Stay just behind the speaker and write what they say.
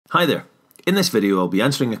Hi there. In this video I'll be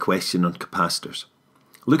answering a question on capacitors,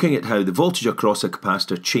 looking at how the voltage across a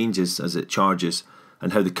capacitor changes as it charges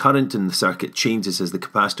and how the current in the circuit changes as the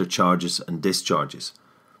capacitor charges and discharges.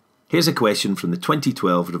 Here's a question from the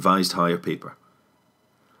 2012 Revised Higher paper.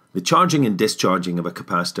 The charging and discharging of a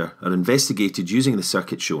capacitor are investigated using the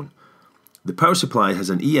circuit shown. The power supply has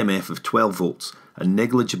an EMF of 12 volts and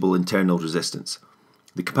negligible internal resistance.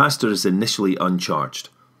 The capacitor is initially uncharged.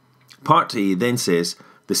 Part A then says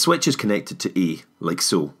the switch is connected to A, like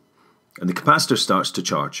so, and the capacitor starts to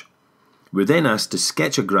charge. We're then asked to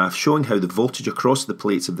sketch a graph showing how the voltage across the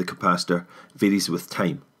plates of the capacitor varies with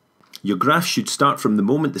time. Your graph should start from the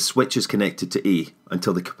moment the switch is connected to A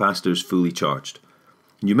until the capacitor is fully charged.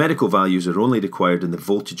 Numerical values are only required in the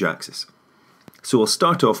voltage axis. So I'll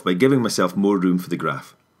start off by giving myself more room for the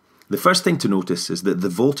graph. The first thing to notice is that the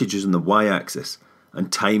voltage is on the y-axis and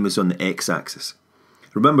time is on the x-axis.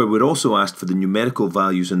 Remember, we're also asked for the numerical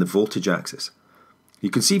values on the voltage axis. You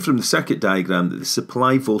can see from the circuit diagram that the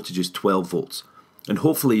supply voltage is 12 volts, and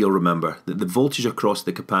hopefully you'll remember that the voltage across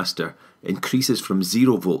the capacitor increases from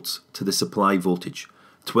 0 volts to the supply voltage,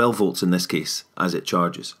 12 volts in this case, as it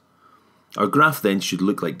charges. Our graph then should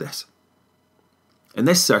look like this. In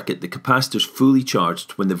this circuit, the capacitor is fully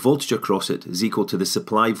charged when the voltage across it is equal to the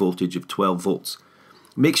supply voltage of 12 volts.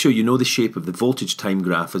 Make sure you know the shape of the voltage time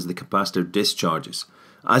graph as the capacitor discharges,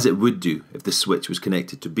 as it would do if the switch was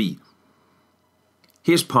connected to B.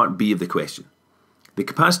 Here's part B of the question. The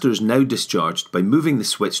capacitor is now discharged by moving the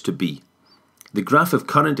switch to B. The graph of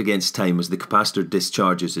current against time as the capacitor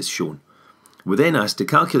discharges is shown. We're then asked to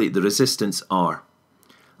calculate the resistance R.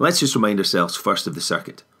 Let's just remind ourselves first of the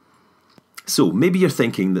circuit. So maybe you're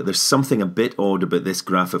thinking that there's something a bit odd about this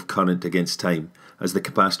graph of current against time as the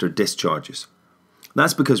capacitor discharges.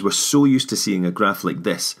 That's because we're so used to seeing a graph like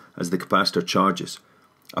this as the capacitor charges.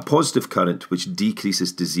 A positive current which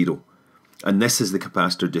decreases to 0, and this as the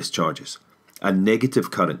capacitor discharges. A negative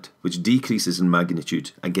current which decreases in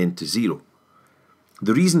magnitude again to 0.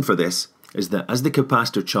 The reason for this is that as the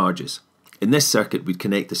capacitor charges, in this circuit we'd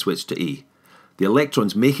connect the switch to A, the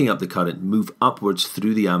electrons making up the current move upwards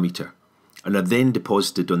through the ammeter and are then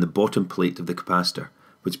deposited on the bottom plate of the capacitor,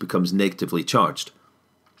 which becomes negatively charged.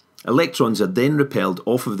 Electrons are then repelled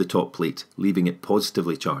off of the top plate, leaving it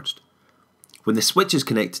positively charged. When the switch is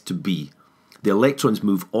connected to B, the electrons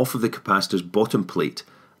move off of the capacitor's bottom plate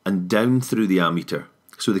and down through the ammeter,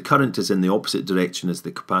 so the current is in the opposite direction as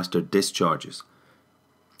the capacitor discharges.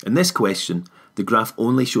 In this question, the graph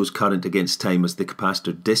only shows current against time as the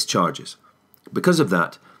capacitor discharges. Because of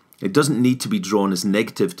that, it doesn't need to be drawn as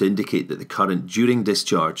negative to indicate that the current during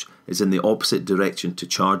discharge is in the opposite direction to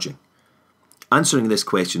charging. Answering this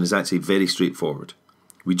question is actually very straightforward.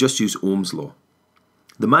 We just use Ohm's law.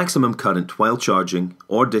 The maximum current while charging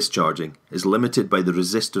or discharging is limited by the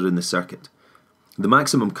resistor in the circuit. The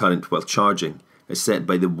maximum current while charging is set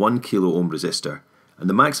by the 1 kilo ohm resistor, and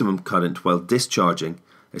the maximum current while discharging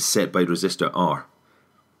is set by resistor R.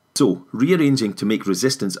 So, rearranging to make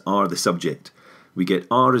resistance R the subject, we get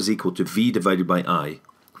R is equal to V divided by I,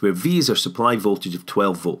 where V is our supply voltage of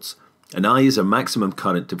 12 volts, and I is our maximum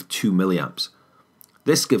current of 2 milliamps.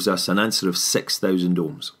 This gives us an answer of 6,000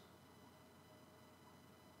 ohms.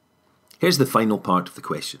 Here's the final part of the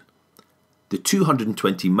question. The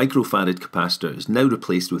 220 microfarad capacitor is now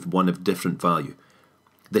replaced with one of different value.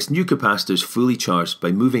 This new capacitor is fully charged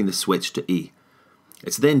by moving the switch to A.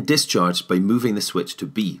 It's then discharged by moving the switch to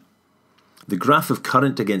B. The graph of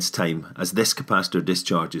current against time as this capacitor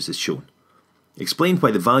discharges is shown. Explain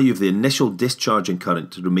why the value of the initial discharging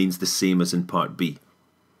current remains the same as in part B.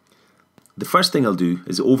 The first thing I'll do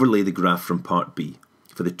is overlay the graph from part B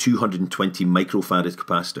for the 220 microfarad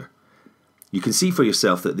capacitor. You can see for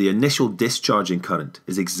yourself that the initial discharging current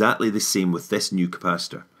is exactly the same with this new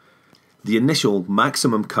capacitor. The initial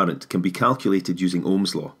maximum current can be calculated using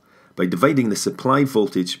Ohm's law by dividing the supply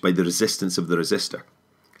voltage by the resistance of the resistor.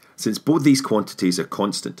 Since both these quantities are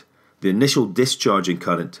constant, the initial discharging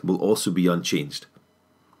current will also be unchanged.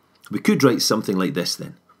 We could write something like this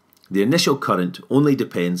then. The initial current only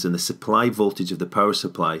depends on the supply voltage of the power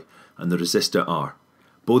supply and the resistor R,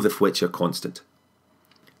 both of which are constant.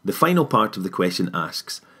 The final part of the question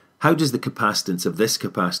asks, how does the capacitance of this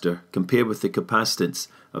capacitor compare with the capacitance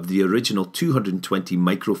of the original 220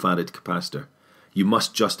 microfarad capacitor? You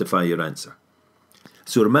must justify your answer.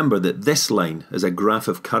 So remember that this line is a graph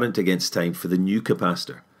of current against time for the new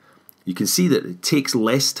capacitor. You can see that it takes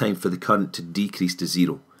less time for the current to decrease to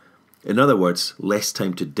 0. In other words, less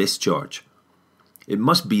time to discharge. It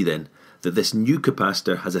must be then that this new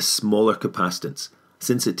capacitor has a smaller capacitance,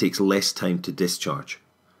 since it takes less time to discharge.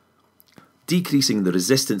 Decreasing the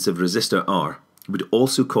resistance of resistor R would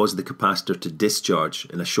also cause the capacitor to discharge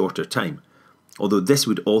in a shorter time, although this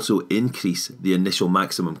would also increase the initial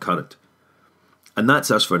maximum current. And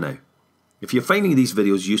that's us for now. If you're finding these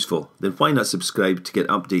videos useful, then why not subscribe to get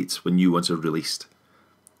updates when new ones are released?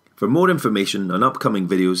 For more information on upcoming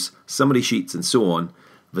videos, summary sheets and so on,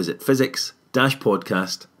 visit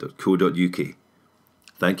physics-podcast.co.uk.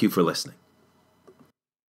 Thank you for listening.